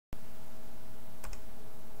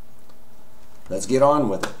Let's get on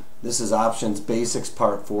with it. This is Options Basics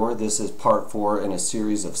Part 4. This is Part 4 in a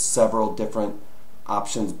series of several different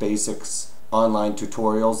Options Basics online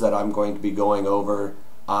tutorials that I'm going to be going over.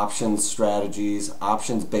 Options strategies,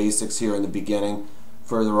 options basics here in the beginning.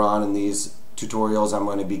 Further on in these tutorials I'm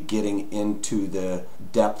going to be getting into the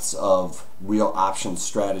depths of real option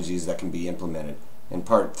strategies that can be implemented. In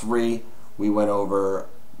Part 3 we went over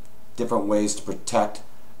different ways to protect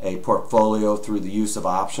a portfolio through the use of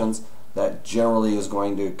options. That generally is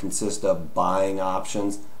going to consist of buying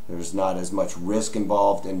options. There's not as much risk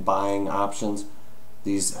involved in buying options.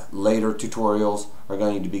 These later tutorials are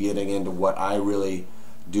going to be getting into what I really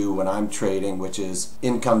do when I'm trading, which is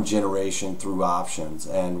income generation through options,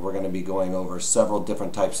 and we're going to be going over several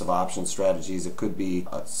different types of option strategies. It could be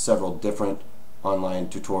several different online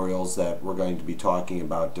tutorials that we're going to be talking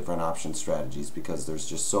about different option strategies, because there's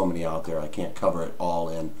just so many out there I can't cover it all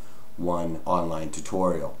in one online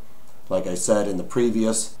tutorial. Like I said in the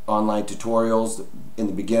previous online tutorials, in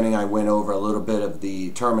the beginning I went over a little bit of the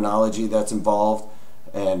terminology that's involved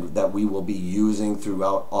and that we will be using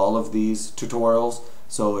throughout all of these tutorials.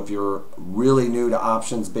 So if you're really new to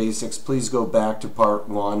options basics, please go back to Part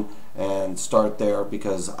 1 and start there,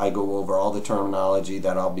 because I go over all the terminology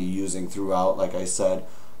that I'll be using throughout. Like I said,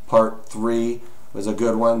 Part 3 was a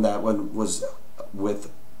good one. That one was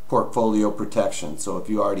with portfolio protection. So if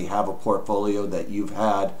you already have a portfolio that you've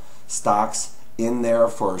had stocks in there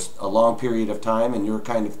for a long period of time and you're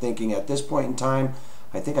kind of thinking at this point in time,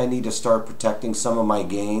 I think I need to start protecting some of my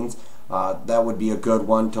gains, that would be a good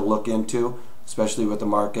one to look into, especially with the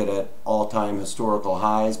market at all-time historical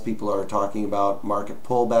highs. People are talking about market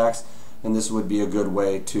pullbacks, and this would be a good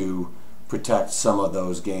way to protect some of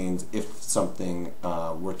those gains if something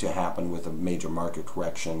were to happen with a major market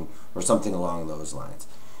correction or something along those lines.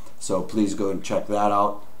 So please go and check that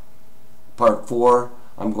out. Part 4,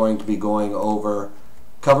 I'm going to be going over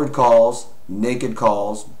covered calls, naked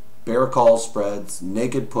calls, bear call spreads,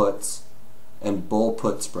 naked puts, and bull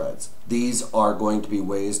put spreads. These are going to be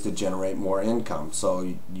ways to generate more income.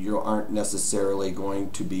 So you aren't necessarily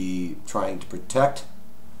going to be trying to protect,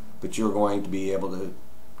 but you're going to be able to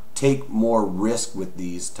take more risk with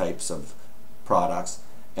these types of products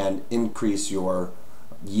and increase your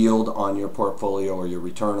yield on your portfolio or your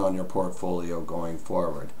return on your portfolio going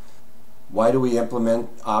forward. Why do we implement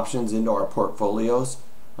options into our portfolios?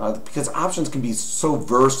 Because options can be so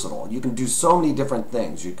versatile. You can do so many different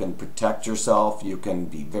things. You can protect yourself, you can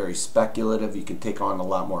be very speculative, you can take on a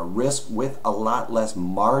lot more risk with a lot less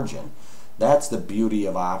margin. That's the beauty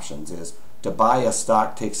of options, is to buy a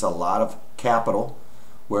stock takes a lot of capital,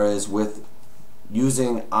 whereas with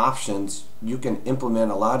using options you can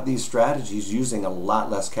implement a lot of these strategies using a lot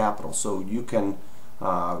less capital. So you can,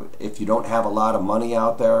 if you don't have a lot of money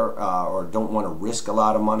out there or don't want to risk a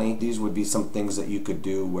lot of money, these would be some things that you could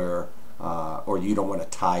do where, or you don't want to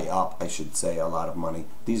tie up, I should say, a lot of money.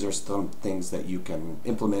 These are some things that you can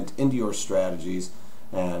implement into your strategies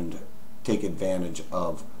and take advantage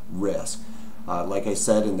of risk. Like I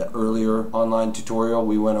said in the earlier online tutorial,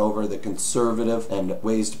 we went over the conservative and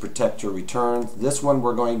ways to protect your returns. This one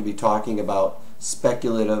we're going to be talking about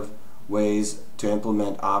speculative ways to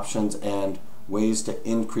implement options and ways to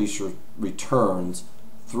increase your returns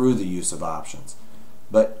through the use of options.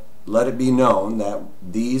 But let it be known that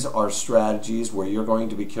these are strategies where you're going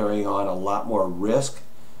to be carrying on a lot more risk,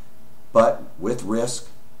 but with risk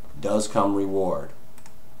does come reward.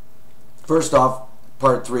 First off,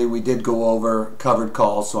 Part 3, we did go over covered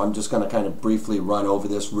calls, so I'm just going to kind of briefly run over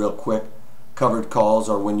this real quick. Covered calls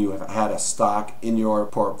are when you have had a stock in your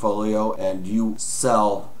portfolio and you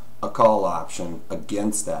sell a call option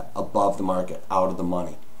against that, above the market, out of the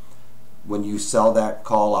money. When you sell that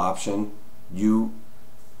call option, you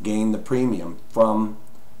gain the premium from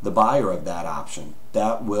the buyer of that option.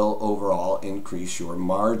 That will overall increase your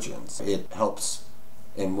margins. It helps,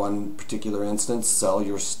 in one particular instance, sell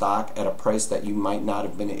your stock at a price that you might not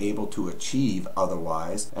have been able to achieve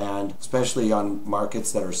otherwise, and especially on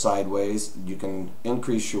markets that are sideways, you can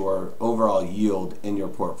increase your overall yield in your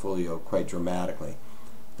portfolio quite dramatically.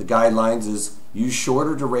 The guidelines is use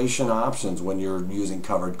shorter duration options when you're using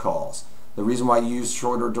covered calls. The reason why you use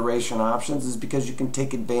shorter duration options is because you can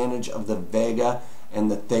take advantage of the vega and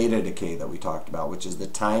the theta decay that we talked about, which is the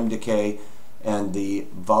time decay and the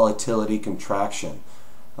volatility contraction.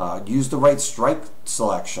 Use the right strike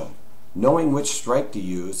selection. Knowing which strike to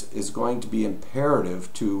use is going to be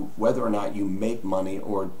imperative to whether or not you make money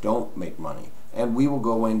or don't make money. And we will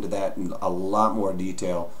go into that in a lot more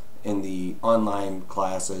detail in the online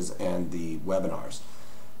classes and the webinars.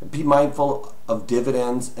 Be mindful of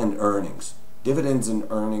dividends and earnings. dividends and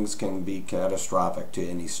earnings can be catastrophic to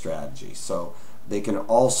any strategy. So they can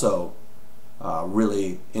also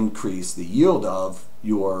really increase the yield of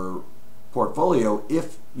your portfolio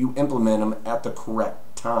if you implement them at the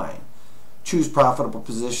correct time. Choose profitable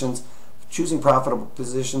positions. Choosing profitable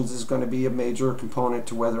positions is going to be a major component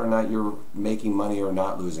to whether or not you're making money or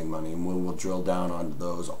not losing money, and we'll drill down on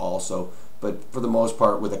those also. But for the most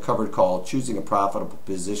part, with a covered call, choosing a profitable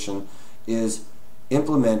position is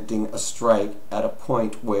implementing a strike at a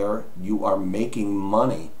point where you are making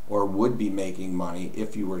money or would be making money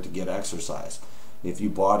if you were to get exercise. If you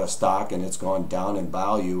bought a stock and it's gone down in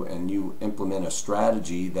value and you implement a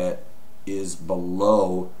strategy that is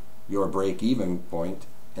below your break-even point,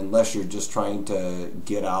 unless you're just trying to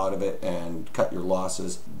get out of it and cut your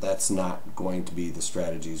losses, that's not going to be the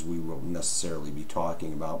strategies we will necessarily be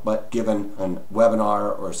talking about. But given a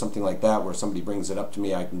webinar or something like that where somebody brings it up to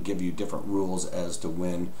me, I can give you different rules as to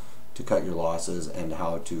when to cut your losses and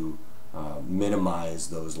how to minimize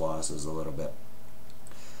those losses a little bit.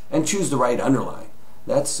 And choose the right underlying.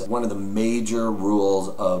 That's one of the major rules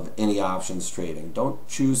of any options trading. Don't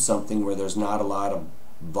choose something where there's not a lot of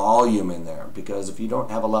volume in there, because if you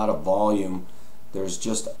don't have a lot of volume, there's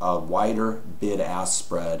just a wider bid-ask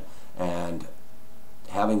spread, and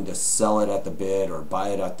having to sell it at the bid or buy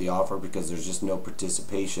it at the offer because there's just no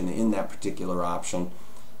participation in that particular option,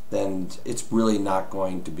 then it's really not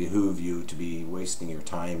going to behoove you to be wasting your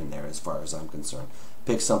time in there as far as I'm concerned.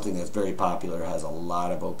 Pick something that's very popular, has a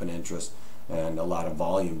lot of open interest and a lot of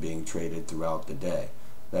volume being traded throughout the day.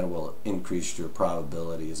 That will increase your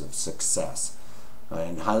probabilities of success.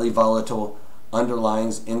 And highly volatile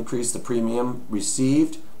underlyings increase the premium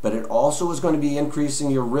received, but it also is going to be increasing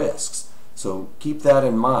your risks. So keep that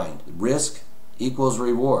in mind. Risk equals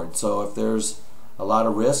reward. So if there's a lot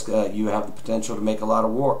of risk, you have the potential to make a lot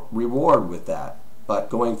of reward with that. But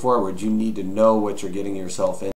going forward, you need to know what you're getting yourself into.